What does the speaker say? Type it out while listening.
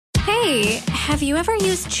Hey, have you ever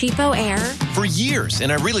used Cheapo Air? For years,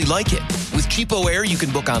 and I really like it. With Cheapo Air, you can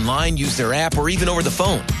book online, use their app, or even over the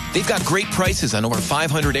phone. They've got great prices on over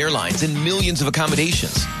 500 airlines and millions of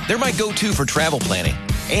accommodations. They're my go-to for travel planning.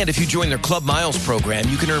 And if you join their Club Miles program,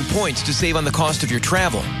 you can earn points to save on the cost of your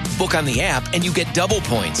travel. Book on the app, and you get double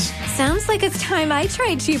points. Sounds like it's time I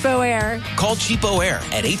tried Cheapo Air. Call Cheapo Air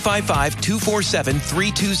at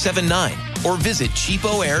 855-247-3279 or visit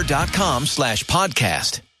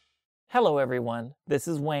cheapoair.com/podcast. Hello, everyone. This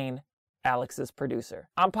is Wayne, Alex's producer.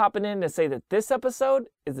 I'm popping in to say that this episode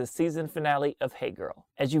is the season finale of Hey Girl.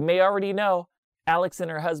 As you may already know, Alex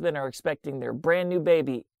and her husband are expecting their brand new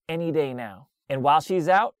baby any day now. And while she's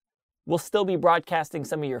out, we'll still be broadcasting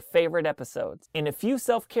some of your favorite episodes and a few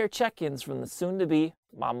self-care check-ins from the soon-to-be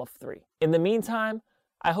mom of 3. In the meantime,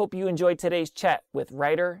 I hope you enjoyed today's chat with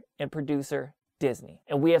writer and producer Disney.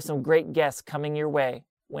 And we have some great guests coming your way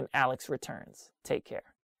when Alex returns. Take care.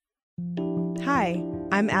 Hi,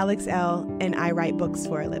 I'm Alex L., and I write books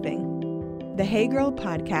for a living. The Hey Girl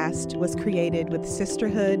podcast was created with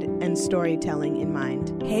sisterhood and storytelling in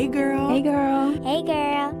mind. Hey girl. Hey girl. Hey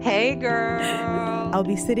girl. Hey girl. I'll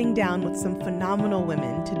be sitting down with some phenomenal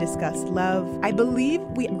women to discuss love. I believe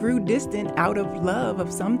we grew distant out of love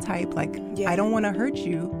of some type, like, I don't want to hurt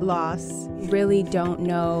you. Loss. Really don't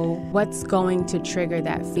know what's going to trigger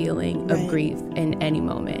that feeling of grief in any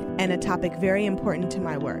moment. And a topic very important to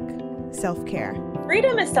my work, self-care.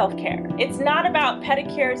 Freedom is self-care. It's not about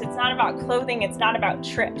pedicures. It's not about clothing. It's not about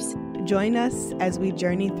trips. Join us as we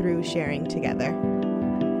journey through sharing together.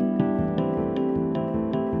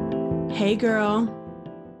 Hey, girl.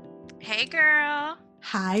 Hey, girl.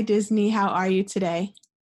 Hi, Disney. How are you today?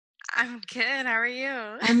 I'm good. How are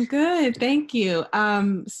you? I'm good. Thank you.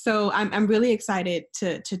 So I'm really excited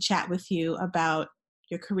to chat with you about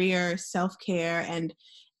your career, self-care, and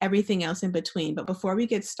everything else in between. But before we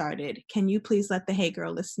get started, can you please let the Hey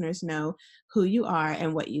Girl listeners know who you are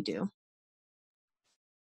and what you do?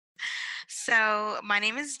 So my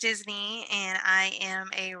name is Disney, and I am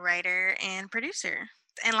a writer and producer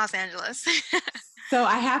in Los Angeles. So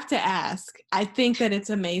I have to ask, I think that it's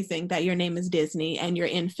amazing that your name is Disney and you're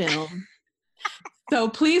in film. So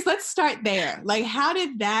please, let's start there. Like, how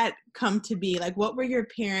did that come to be? Like, what were your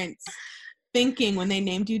parents thinking when they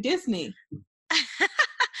named you Disney?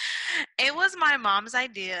 It was my mom's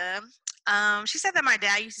idea. She said that my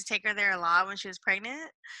dad used to take her there a lot when she was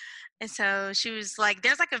pregnant. And so she was like,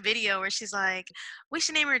 there's like a video where she's like, we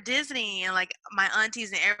should name her Disney. And like my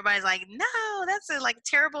aunties and everybody's like, no, that's a like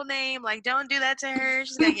terrible name. Like, don't do that to her.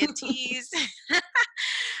 She's going to get teased.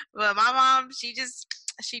 But my mom, she just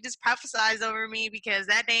prophesized over me because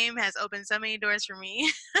that name has opened so many doors for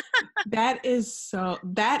me. That is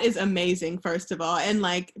amazing, first of all. And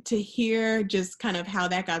like to hear just kind of how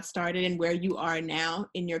that got started and where you are now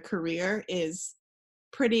in your career is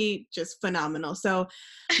pretty just phenomenal. So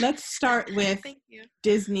let's start with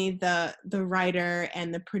Disney, the writer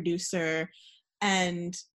and the producer,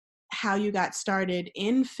 and how you got started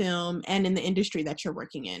in film and in the industry that you're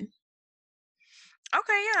working in.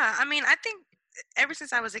 Okay, yeah. I mean, I think ever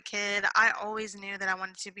since I was a kid, I always knew that I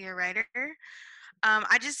wanted to be a writer.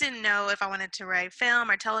 I just didn't know if I wanted to write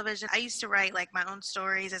film or television. I used to write like my own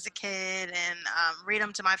stories as a kid and read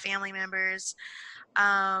them to my family members.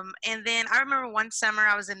 And then I remember one summer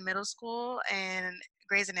I was in middle school and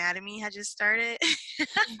Grey's Anatomy had just started.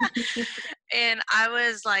 And I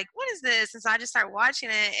was like, what is this? And so I just started watching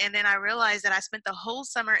it. And then I realized that I spent the whole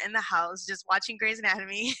summer in the house just watching Grey's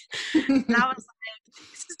Anatomy. And I was like,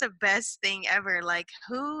 this is the best thing ever. Like,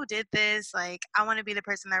 who did this? Like, I want to be the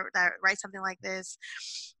person that writes something like this.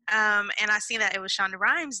 And I seen that it was Shonda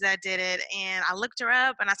Rhimes that did it. And I looked her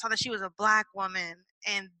up and I saw that she was a Black woman.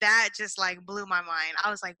 And that just like blew my mind. I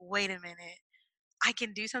was like, wait a minute. I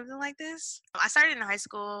can do something like this. I started in high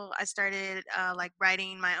school. I started like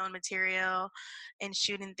writing my own material and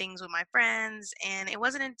shooting things with my friends. And it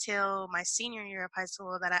wasn't until my senior year of high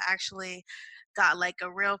school that I actually got like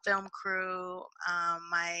a real film crew.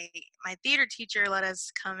 My theater teacher let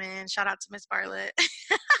us come in. Shout out to Miss Bartlett.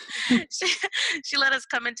 she let us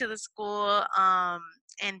come into the school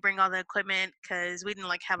and bring all the equipment because we didn't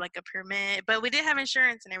like have like a permit, but we did have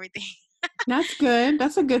insurance and everything. That's good.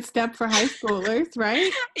 That's a good step for high schoolers,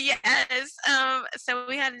 right? Yes. So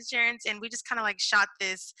we had insurance and we just kind of like shot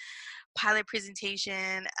this pilot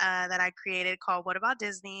presentation that I created called What About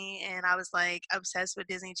Disney? And I was like obsessed with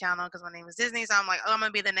Disney Channel because my name was Disney. So I'm like, oh, I'm going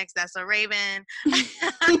to be the next That's So Raven.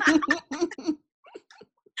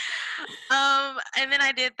 And then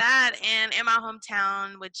I did that. And in my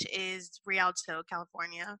hometown, which is Rialto,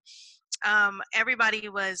 California, everybody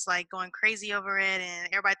was like going crazy over it, and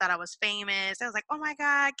everybody thought I was famous. I was like, oh my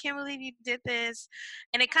God, I can't believe you did this.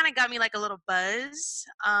 And it kind of got me like a little buzz.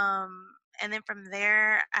 And then from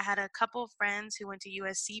there, I had a couple of friends who went to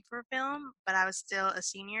USC for film, but I was still a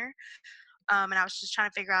senior. And I was just trying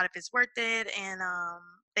to figure out if it's worth it. And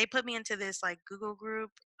they put me into this like Google group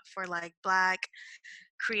for like Black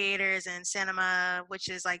creators in cinema, which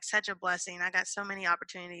is like such a blessing. I got so many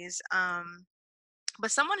opportunities. But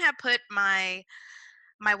someone had put my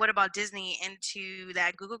What About Disney into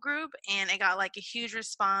that Google group, and it got like a huge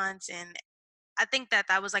response. And I think that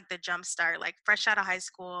was like the jump start. Like fresh out of high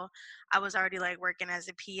school, I was already like working as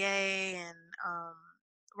a PA and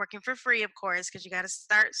working for free, of course, because you got to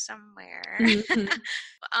start somewhere.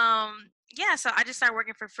 Yeah, so I just started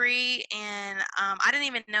working for free, and I didn't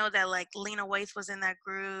even know that like Lena Waithe was in that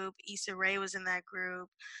group, Issa Rae was in that group,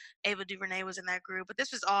 Ava DuVernay was in that group, but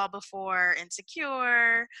this was all before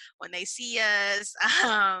Insecure, When They See Us.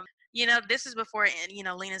 This was before,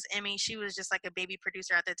 Lena's Emmy. She was just like a baby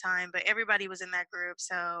producer at the time, but everybody was in that group.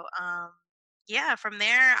 So, yeah, from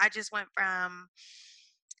there, I just went from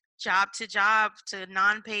job to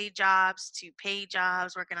non-paid jobs to paid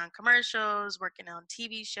jobs, working on commercials, working on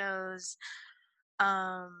TV shows.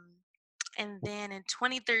 And then in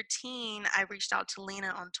 2013, I reached out to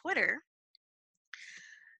Lena on Twitter.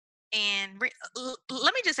 And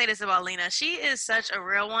let me just say this about Lena. She is such a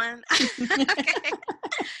real one. Okay.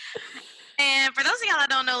 And for those of y'all that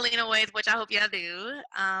don't know Lena Waithe, which I hope y'all do,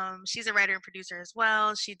 she's a writer and producer as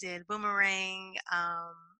well. She did Boomerang.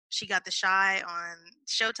 She got The Chi on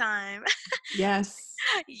Showtime. Yes.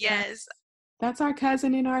 Yes. That's our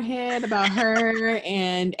cousin in our head about her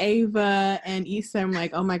and Ava and Issa. I'm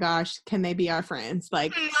like, oh my gosh, can they be our friends?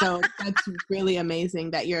 Like, so that's really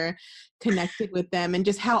amazing that you're connected with them, and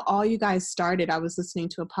just how all you guys started. I was listening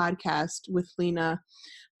to a podcast with Lena,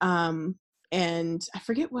 and I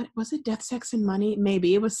forget what was it, Death, Sex, and Money?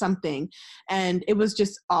 Maybe it was something. And it was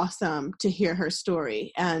just awesome to hear her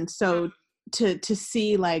story. And so to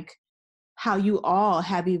see like how you all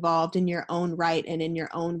have evolved in your own right and in your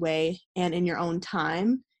own way and in your own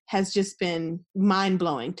time has just been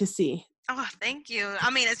mind-blowing to see. Oh, thank you. I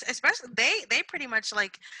mean, especially they pretty much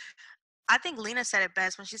like, I think Lena said it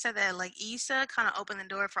best when she said that like Issa kind of opened the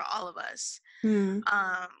door for all of us.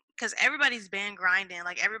 Because everybody's been grinding,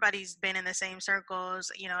 like everybody's been in the same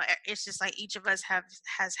circles. It's just like each of us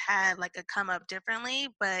has had like a come up differently,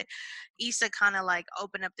 but Issa kind of like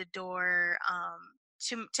opened up the door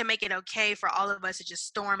to make it okay for all of us to just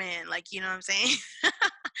storm in, like, you know what I'm saying?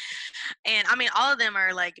 And I mean, all of them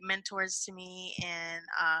are like mentors to me and,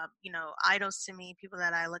 idols to me, people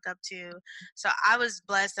that I look up to. So I was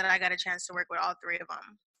blessed that I got a chance to work with all three of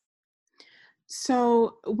them.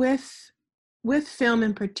 So with film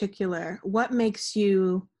in particular, what makes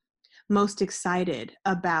you most excited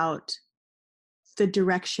about the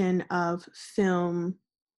direction of film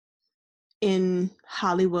in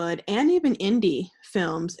Hollywood and even indie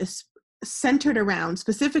films, is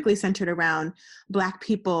specifically centered around Black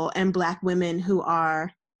people and Black women who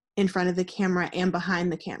are in front of the camera and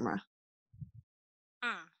behind the camera?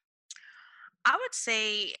 I would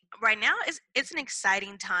say right now it's an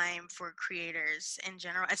exciting time for creators in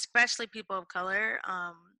general, especially people of color,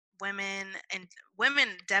 women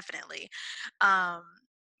definitely,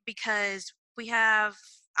 because we have,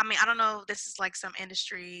 I mean, I don't know if this is like some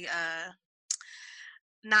industry,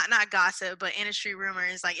 not gossip, but industry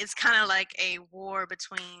rumors. Like it's kind of like a war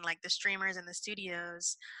between like the streamers and the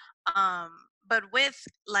studios. But with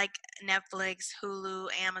like Netflix, Hulu,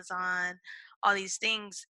 Amazon, all these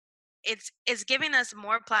things, it's giving us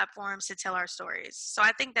more platforms to tell our stories. So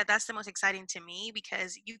I think that's the most exciting to me,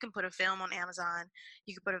 because you can put a film on Amazon,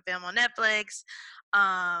 you can put a film on Netflix,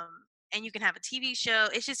 and you can have a TV show.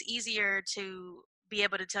 It's just easier to be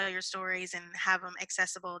able to tell your stories and have them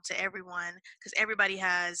accessible to everyone, because everybody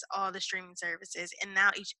has all the streaming services. And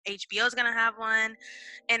now HBO is going to have one.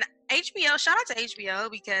 And HBO, shout out to HBO,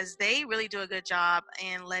 because they really do a good job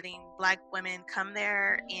in letting Black women come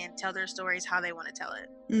there and tell their stories how they want to tell it.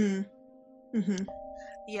 Mm-hmm.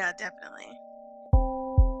 Yeah, definitely.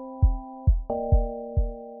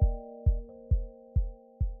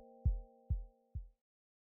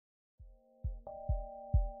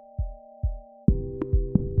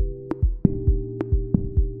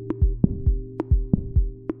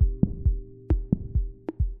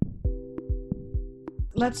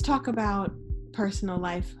 Let's talk about personal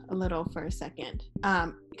life a little for a second,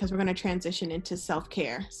 because we're going to transition into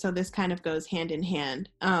self-care. So this kind of goes hand in hand.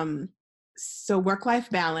 So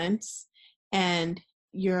work-life balance, and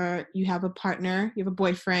you have a partner, you have a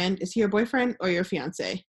boyfriend. Is he your boyfriend or your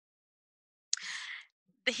fiance?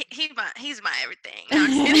 he's my everything. No,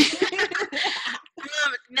 I'm just kidding.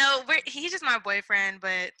 No, he's just my boyfriend,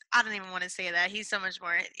 but I don't even want to say that. He's so much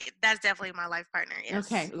more. That's definitely my life partner. Yes.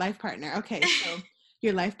 Okay, life partner. Okay, so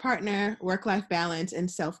your life partner, work-life balance, and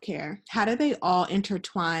self-care. How do they all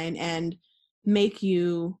intertwine and make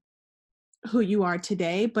you who you are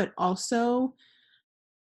today? But also,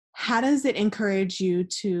 how does it encourage you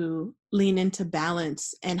to lean into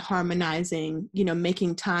balance and harmonizing,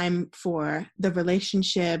 making time for the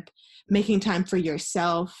relationship, making time for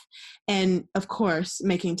yourself, and of course,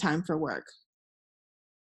 making time for work?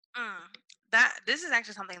 This is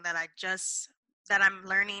actually something that I'm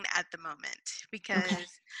learning at the moment,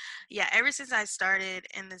 because yeah, ever since I started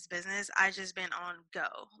in this business, I just been on go,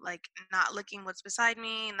 like not looking what's beside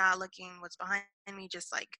me, not looking what's behind me,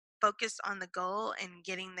 just like focused on the goal and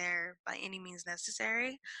getting there by any means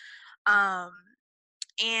necessary. Um,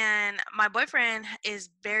 and my boyfriend is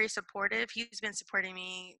very supportive. He's been supporting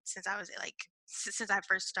me since I was like since I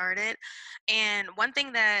first started. And one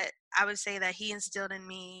thing that I would say that he instilled in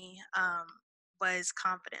me was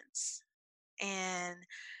confidence, and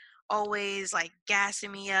always like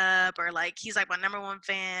gassing me up, or like he's like my number one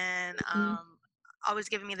fan. Always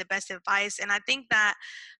giving me the best advice. And I think that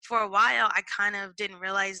for a while I kind of didn't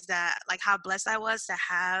realize that, like, how blessed I was to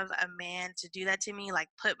have a man to do that to me, like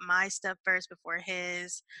put my stuff first before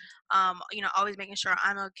his, always making sure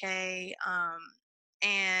I'm okay.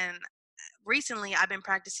 And recently I've been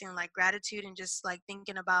practicing like gratitude, and just like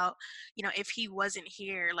thinking about, if he wasn't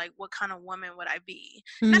here, like what kind of woman would I be?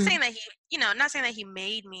 Not saying that not saying that he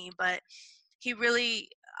made me, but he really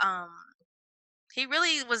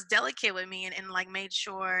was delicate with me, and like made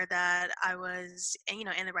sure that I was,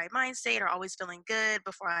 in the right mind state, or always feeling good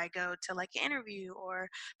before I go to like an interview, or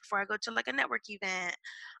before I go to like a network event.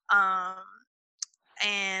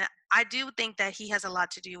 And I do think that he has a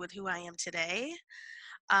lot to do with who I am today.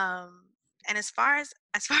 And as far as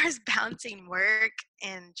balancing work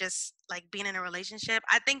and just like being in a relationship,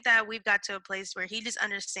 I think that we've got to a place where he just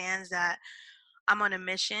understands that I'm on a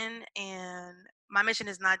mission, and my mission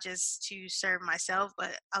is not just to serve myself,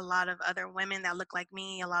 but a lot of other women that look like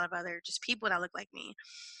me, a lot of other just people that look like me.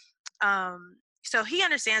 So he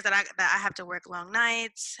understands that I have to work long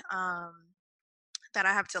nights, that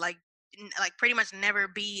I have to like pretty much never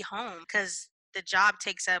be home, because the job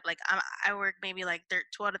takes up like I work maybe like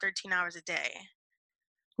 12 to 13 hours a day.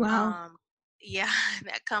 Wow. Yeah,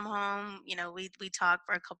 that come home, we talk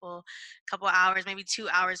for a couple hours, maybe 2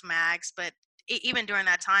 hours max, but even during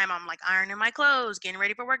that time, I'm like ironing my clothes, getting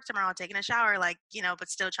ready for work tomorrow, taking a shower, like, but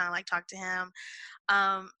still trying to like talk to him.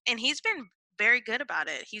 And he's been very good about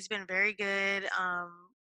it. He's been very good.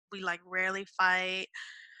 We like rarely fight.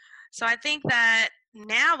 So I think that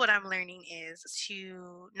now what I'm learning is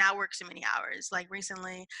to not work so many hours. Like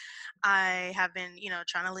recently I have been,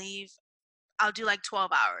 trying to leave. I'll do like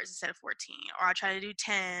 12 hours instead of 14, or I'll try to do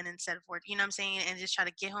 10 instead of 14, you know what I'm saying? And just try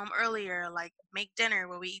to get home earlier, like make dinner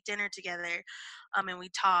where we eat dinner together, and we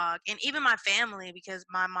talk. And even my family, because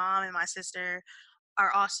my mom and my sister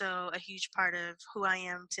are also a huge part of who I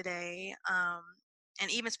am today. And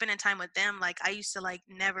even spending time with them, like I used to like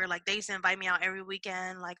never, like they used to invite me out every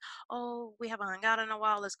weekend, like, oh, we haven't hung out in a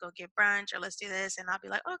while, let's go get brunch, or let's do this. And I'll be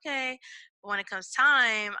like, okay. But when it comes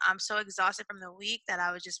time, I'm so exhausted from the week that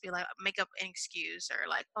I would just be like, make up an excuse, or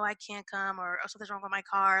like, oh, I can't come, or oh, something's wrong with my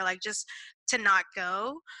car, like just to not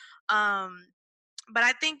go. But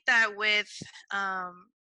I think that with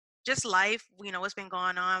just life, what's been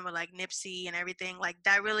going on with like Nipsey and everything, like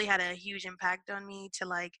that really had a huge impact on me to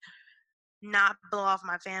like not blow off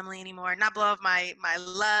my family anymore, not blow off my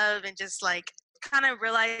love, and just like kind of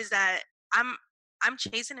realize that I'm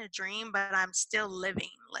chasing a dream, but I'm still living,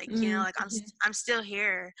 like, like I'm still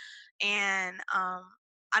here. And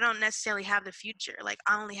I don't necessarily have the future, like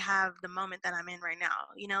I only have the moment that I'm in right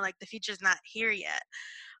now, like the future's not here yet.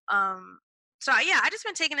 So yeah, I just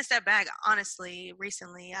been taking a step back, honestly.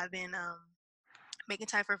 Recently I've been making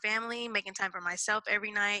time for family, making time for myself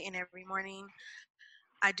every night and every morning.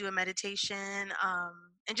 I do a meditation,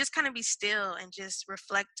 and just kind of be still and just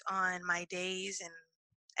reflect on my days and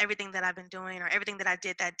everything that I've been doing, or everything that I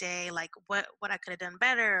did that day, like what I could have done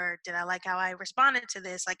better, or did I like how I responded to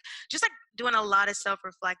this? Like just like doing a lot of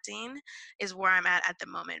self-reflecting is where I'm at the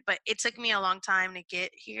moment. But it took me a long time to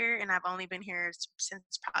get here, and I've only been here since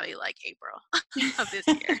probably like April of this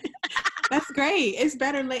year. That's great. It's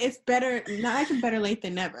better late. It's better, not even better late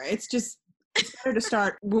than never. It's better to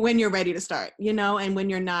start when you're ready to start, and when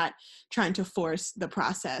you're not trying to force the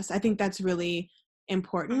process. I think that's really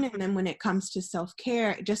important. And then when it comes to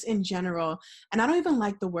self-care, just in general, and I don't even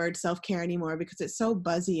like the word self-care anymore because it's so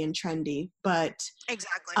buzzy and trendy, but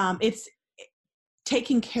exactly,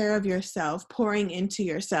 taking care of yourself, pouring into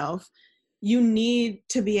yourself, you need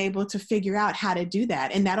to be able to figure out how to do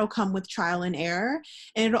that. And that'll come with trial and error.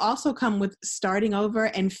 And it'll also come with starting over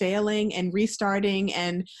and failing and restarting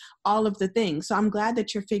and all of the things. So I'm glad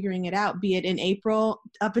that you're figuring it out, be it in April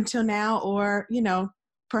up until now, or, you know,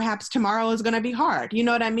 perhaps tomorrow is going to be hard. You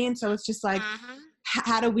know what I mean? So it's just like,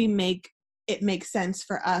 how do we make it make sense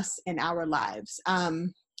for us in our lives?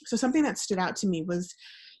 So something that stood out to me was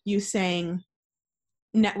you saying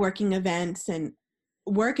networking events and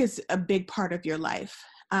work is a big part of your life.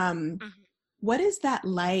 What is that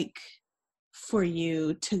like for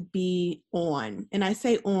you to be on? And I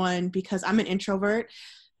say on because I'm an introvert,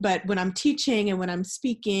 but when I'm teaching and when I'm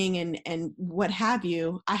speaking and what have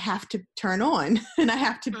you, I have to turn on and I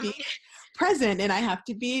have to be present and I have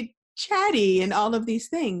to be chatty and all of these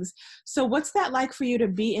things. So what's that like for you to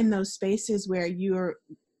be in those spaces where you're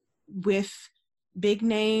with big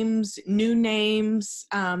names, new names,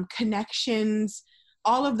 connections,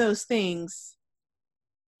 all of those things,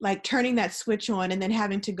 like turning that switch on and then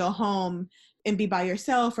having to go home and be by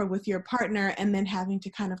yourself or with your partner and then having to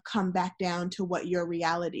kind of come back down to what your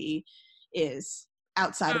reality is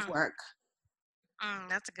outside of work?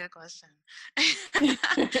 That's a good question.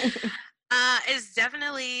 It's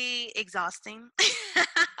definitely exhausting.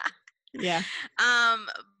 Yeah.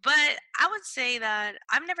 But I would say that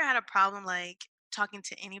I've never had a problem like talking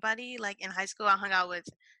to anybody. Like in high school, I hung out with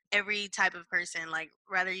every type of person, like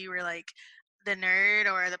whether you were like the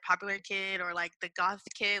nerd or the popular kid or like the goth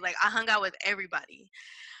kid, like I hung out with everybody.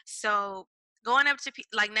 So going up to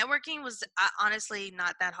like networking was honestly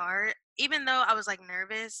not that hard. Even though I was like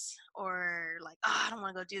nervous or like, oh, I don't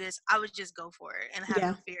want to go do this, I would just go for it and have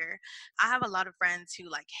no fear. I have a lot of friends who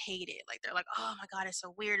like hate it. Like they're like, oh my God, it's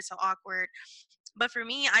so weird, it's so awkward. But for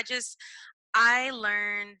me, I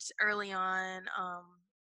learned early on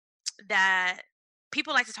that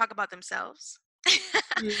people like to talk about themselves.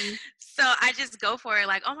 So I just go for it,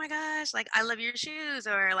 like, oh my gosh, like I love your shoes,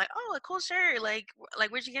 or like, oh, a cool shirt, like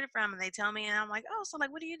where'd you get it from? And they tell me, and I'm like, oh, so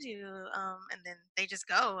like what do you do? And then they just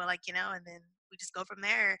go, like, you know, and then we just go from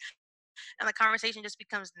there, and the conversation just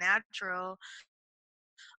becomes natural.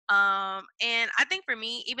 And I think for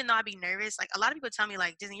me, even though I'd be nervous, like a lot of people tell me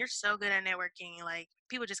like, Disney, you're so good at networking. Like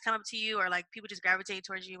people just come up to you, or like people just gravitate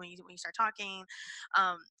towards you when you start talking.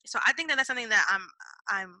 So I think that that's something that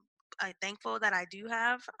I'm thankful that I do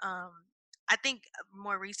have. I think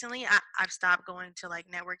more recently I've stopped going to like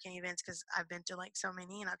networking events because I've been to like so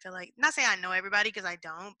many, and I feel like, not saying I know everybody because I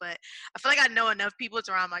don't, but I feel like I know enough people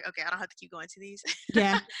to where I'm like, okay, I don't have to keep going to these.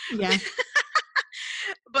 Yeah.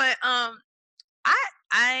 But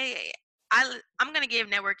I'm gonna give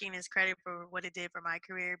networking its credit for what it did for my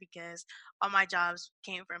career, because all my jobs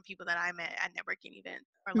came from people that I met at networking events,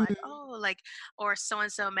 or like, oh, like, or so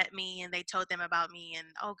and so met me and they told them about me, and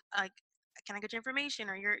oh, like, can I get your information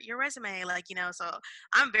or your resume, like, you know. So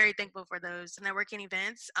I'm very thankful for those networking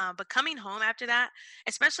events. But coming home after that,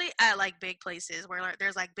 especially at like big places where like,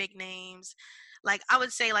 there's like big names. Like I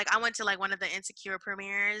would say, like I went to like one of the Insecure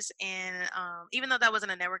premieres, and even though that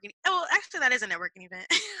wasn't a networking, well, actually that is a networking event.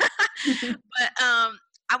 But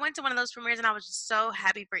I went to one of those premieres and I was just so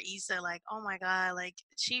happy for Issa. Like, oh my God, like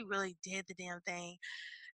she really did the damn thing.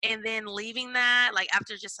 And then leaving that, like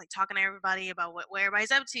after just like talking to everybody about what everybody's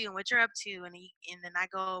up to and what you're up to, and then I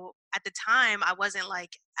go, at the time I wasn't like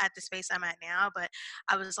at the space I'm at now, but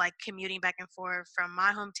I was like commuting back and forth from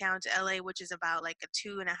my hometown to LA, which is about like a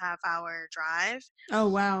 2.5-hour drive. Oh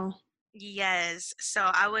wow. Yes. So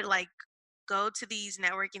I would like go to these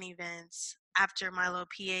networking events after my little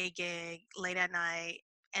PA gig late at night,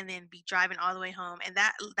 and then be driving all the way home. And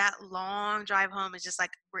that long drive home is just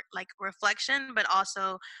like reflection, but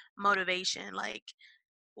also motivation. Like,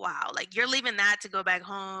 wow, like you're leaving that to go back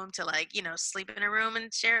home to like, you know, sleep in a room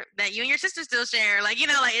and share that you and your sister still share. Like, you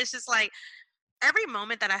know, like it's just like every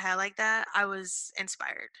moment that I had like that, I was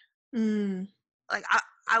inspired. Like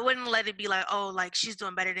I wouldn't let it be like, oh, like she's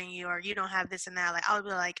doing better than you, or you don't have this and that. Like I would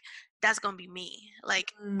be like, that's gonna be me.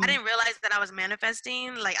 Like I didn't realize that I was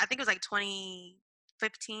manifesting. Like I think it was like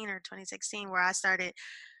 2015 or 2016 where I started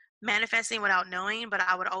manifesting without knowing, but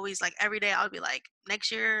I would always like every day I would be like,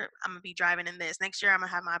 next year I'm gonna be driving in this, next year I'm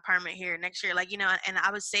gonna have my apartment here, next year, like, you know. And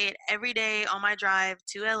I would say it every day on my drive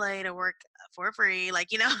to LA to work for free,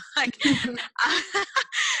 like, you know, like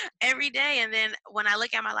every day. And then when I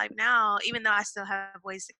look at my life now, even though I still have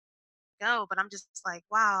ways to go, but I'm just like,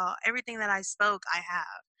 wow, everything that I spoke I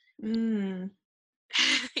have.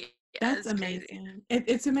 Yeah, that's amazing.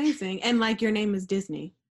 It's amazing. And like your name is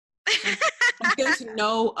Disney. Like, there's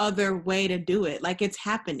no other way to do it. Like, it's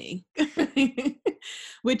happening.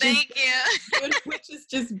 which Thank you. Which is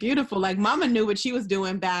just beautiful. Like, Mama knew what she was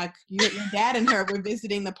doing back. Your dad and her were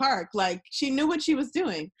visiting the park. Like, she knew what she was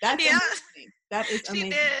doing. That's amazing. That is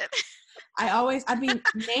amazing. She did. I mean,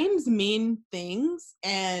 names mean things,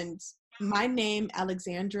 and my name,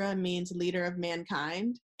 Alexandra, means leader of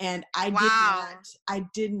mankind. And I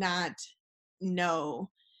did not know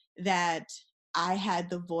that I had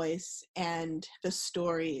the voice and the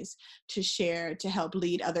stories to share to help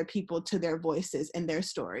lead other people to their voices and their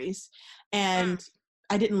stories. And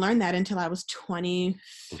I didn't learn that until I was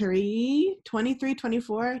 23,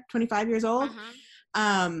 24, 25 years old.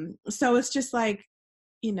 So it's just like,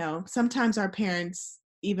 you know, sometimes our parents,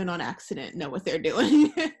 even on accident, know what they're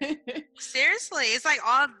doing. Seriously, it's like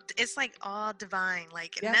all divine.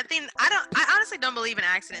 Like nothing. I honestly don't believe in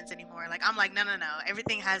accidents anymore. Like, I'm like, no.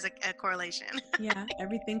 Everything has a correlation. Yeah,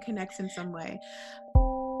 everything connects in some way.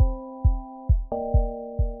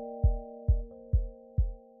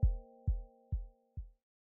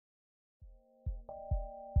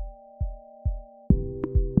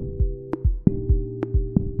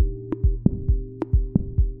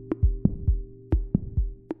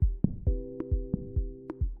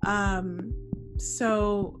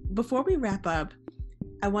 So before we wrap up,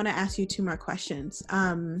 I want to ask you 2 more questions.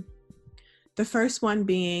 The first one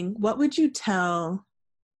being, what would you tell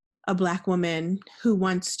a Black woman who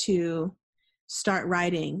wants to start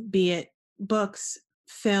writing, be it books,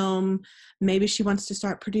 film, maybe she wants to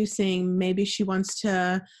start producing, maybe she wants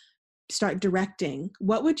to start directing?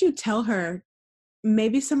 What would you tell her?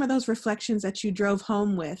 Maybe some of those reflections that you drove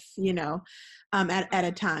home with, you know, at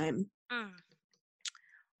a time.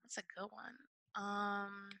 That's a good one.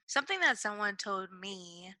 Something that someone told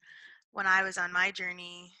me when I was on my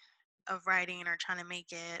journey of writing or trying to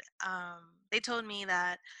make it, they told me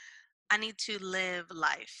that I need to live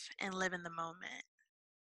life and live in the moment.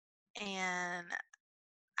 And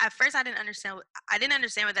at first I didn't understand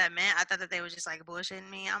what that meant. I thought that they was just like bullshitting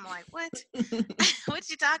me. I'm like, what? What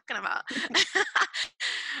you talking about?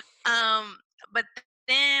 But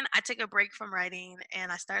then I took a break from writing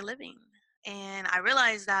and I started living. And I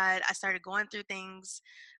realized that I started going through things.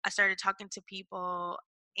 I started talking to people,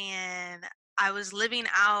 and I was living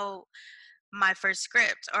out my first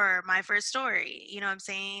script or my first story. You know what I'm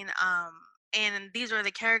saying? And these were the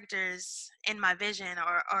characters in my vision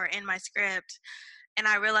or in my script. And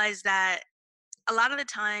I realized that a lot of the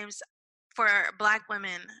times for Black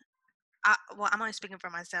women, I'm only speaking for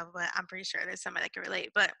myself, but I'm pretty sure there's somebody that can relate.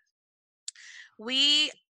 But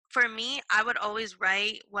for me, I would always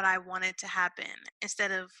write what I wanted to happen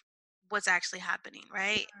instead of what's actually happening,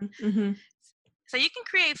 right? Mm-hmm. So you can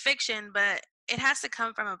create fiction, but it has to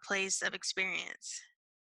come from a place of experience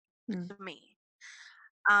for me.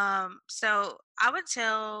 So I would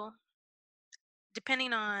tell,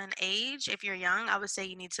 depending on age, if you're young, I would say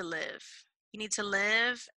you need to live. You need to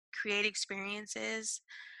live, create experiences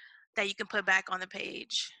that you can put back on the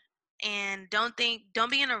page. And don't be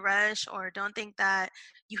in a rush, or don't think that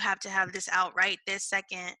you have to have this out right this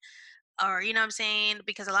second, or you know what I'm saying?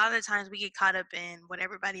 Because a lot of the times we get caught up in what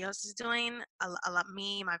everybody else is doing. A lot,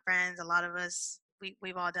 me, my friends, a lot of us,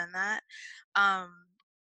 we've all done that.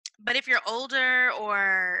 But if you're older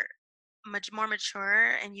or much more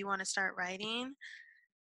mature and you want to start writing,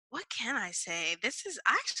 what can I say? I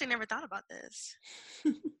actually never thought about this.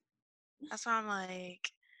 That's why I'm like,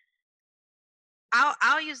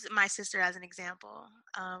 I'll use my sister as an example,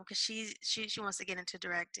 because she wants to get into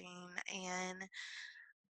directing, and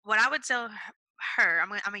what I would tell her, I'm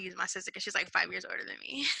gonna use my sister because she's like 5 years older than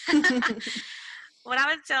me. What I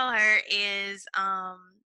would tell her is,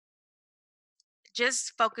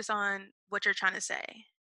 just focus on what you're trying to say.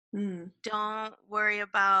 Don't worry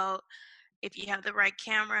about if you have the right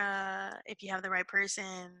camera, if you have the right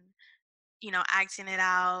person, you know, acting it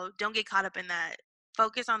out. Don't get caught up in that.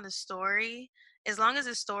 Focus on the story. As long as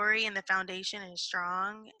the story and the foundation is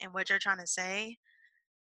strong and what you're trying to say,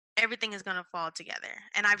 everything is going to fall together.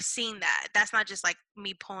 And I've seen that. That's not just like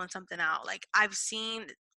me pulling something out. Like, I've seen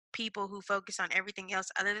people who focus on everything else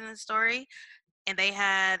other than the story, and they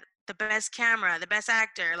had the best camera, the best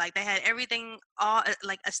actor, like they had everything all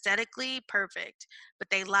like aesthetically perfect, but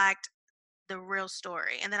they lacked the real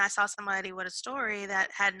story. And then I saw somebody with a story that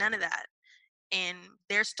had none of that, and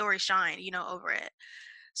their story shined, you know, over it.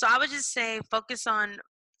 So I would just say focus on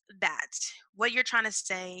that. What you're trying to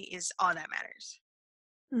say is all that matters.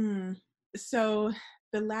 So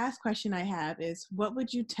the last question I have is, what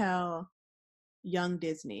would you tell young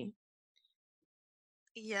Disney?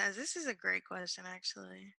 Yes, this is a great question,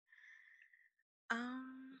 actually.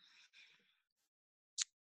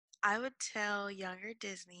 I would tell younger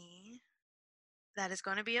Disney that it's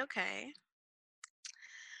going to be okay.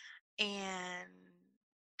 And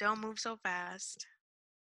don't move so fast.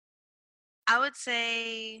 I would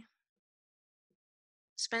say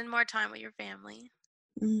spend more time with your family.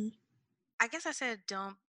 I guess I said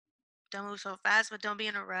don't move so fast, but don't be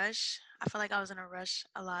in a rush. I feel like I was in a rush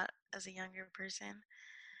a lot as a younger person.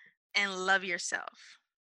 And love yourself.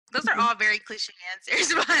 Those are all very cliche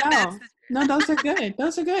answers, but no, those are good.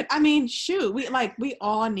 Those are good. I mean, shoot, we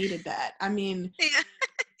all needed that. I mean,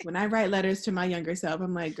 when I write letters to my younger self,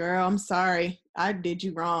 I'm like, girl, I'm sorry, I did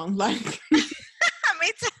you wrong. Like, me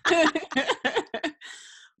too.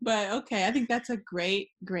 But okay, I think that's a great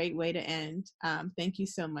way to end. Thank you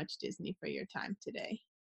so much, Disney, for your time today.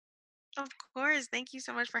 Of course. Thank you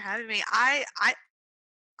so much for having me.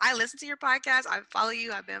 I listen to your podcast. I follow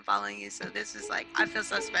you. I've been following you. So this is like, I feel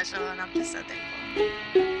so special and I'm just so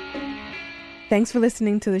thankful. Thanks for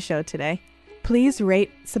listening to the show today. Please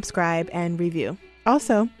rate, subscribe, and review.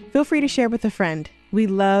 Also, feel free to share with a friend. We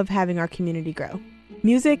love having our community grow.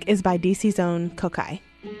 Music is by DC's own Kokai.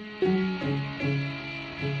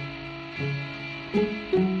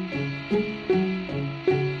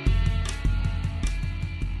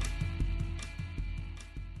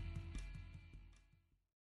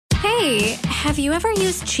 Hey, have you ever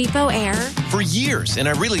used Cheapo Air? For years, and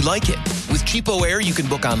I really like it. With Cheapo Air, you can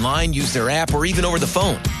book online, use their app, or even over the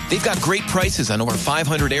phone. They've got great prices on over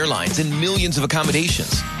 500 airlines and millions of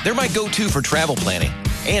accommodations. They're my go-to for travel planning.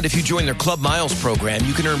 And if you join their Club Miles program,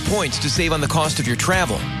 you can earn points to save on the cost of your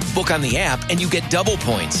travel. Book on the app, and you get double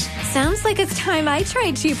points. Sounds like it's time I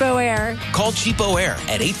tried Cheapo Air. Call Cheapo Air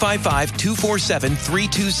at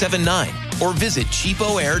 855-247-3279 or visit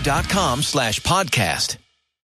cheapoair.com/podcast.